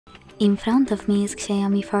In front of me is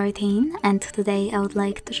Xiaomi 14 and today I would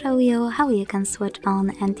like to show you how you can switch on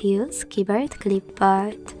and use Keyboard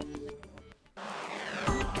Clipboard.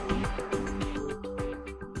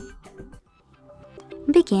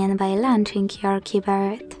 Begin by launching your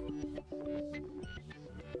keyboard.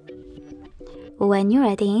 When you're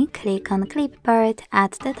ready, click on Clipboard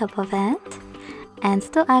at the top of it, and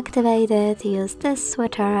to activate it, use this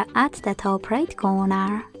switcher at the top right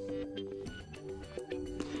corner.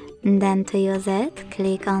 Then to use it,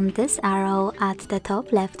 click on this arrow at the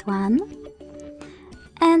top left one,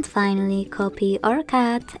 and finally copy or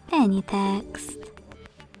cut any text.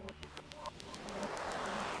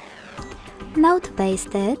 Now to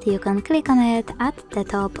paste it, you can click on it at the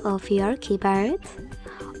top of your keyboard,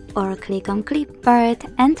 or click on Clipboard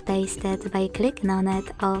and paste it by clicking on it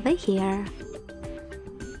over here.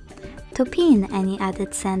 To pin any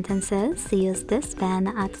added sentences, use this pen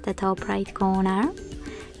at the top right corner.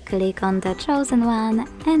 Click on the chosen one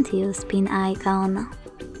and use pin icon.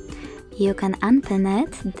 You can unpin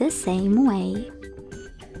it the same way.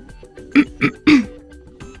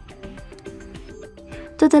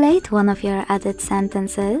 To delete one of your added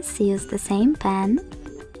sentences, use the same pen.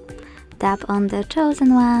 Tap on the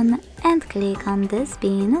chosen one and click on this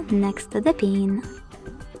pin next to the pin.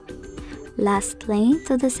 Lastly,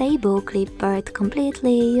 to disable Clipboard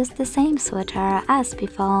completely, use the same switcher as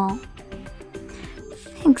before.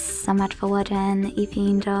 Thanks so much for watching. If you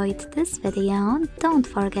enjoyed this video, don't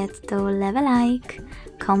forget to leave a like,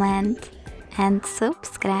 comment and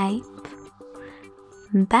subscribe.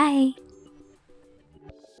 Bye!